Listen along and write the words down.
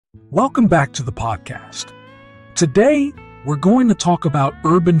Welcome back to the podcast. Today, we're going to talk about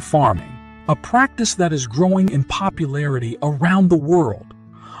urban farming, a practice that is growing in popularity around the world.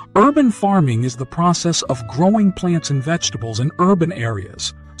 Urban farming is the process of growing plants and vegetables in urban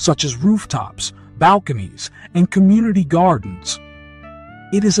areas, such as rooftops, balconies, and community gardens.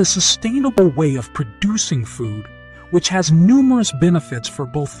 It is a sustainable way of producing food, which has numerous benefits for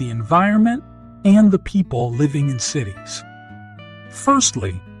both the environment and the people living in cities.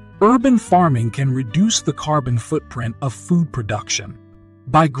 Firstly, urban farming can reduce the carbon footprint of food production.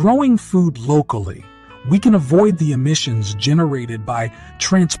 By growing food locally, we can avoid the emissions generated by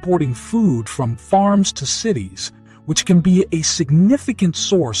transporting food from farms to cities, which can be a significant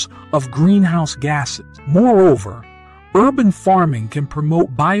source of greenhouse gases. Moreover, urban farming can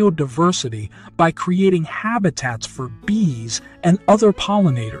promote biodiversity by creating habitats for bees and other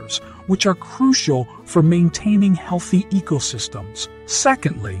pollinators, which are crucial for maintaining healthy ecosystems.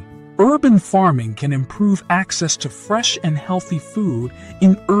 Secondly, urban farming can improve access to fresh and healthy food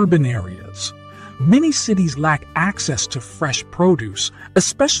in urban areas. Many cities lack access to fresh produce,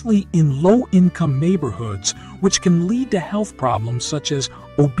 especially in low-income neighborhoods, which can lead to health problems such as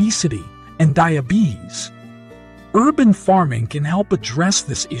obesity and diabetes. Urban farming can help address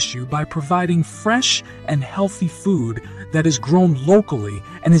this issue by providing fresh and healthy food that is grown locally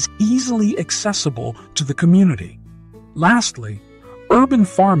and is easily accessible to the community. Lastly, urban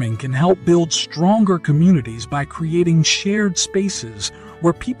farming can help build stronger communities by creating shared spaces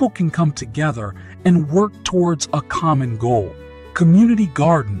where people can come together and work towards a common goal. Community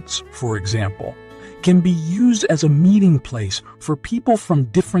gardens, for example, can be used as a meeting place for people from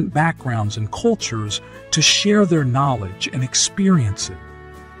different backgrounds and cultures to share their knowledge and experiences.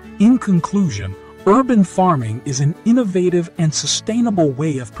 In conclusion, urban farming is an innovative and sustainable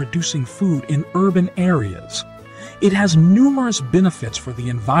way of producing food in urban areas. It has numerous benefits for the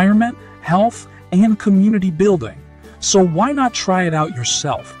environment, health, and community building, so why not try it out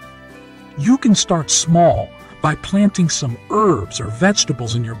yourself? You can start small by planting some herbs or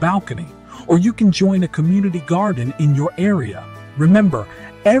vegetables in your balcony, or you can join a community garden in your area. Remember,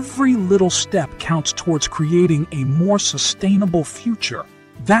 every little step counts towards creating a more sustainable future.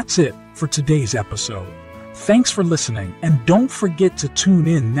 That's it for today's episode. Thanks for listening, and don't forget to tune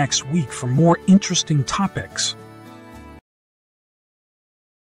in next week for more interesting topics.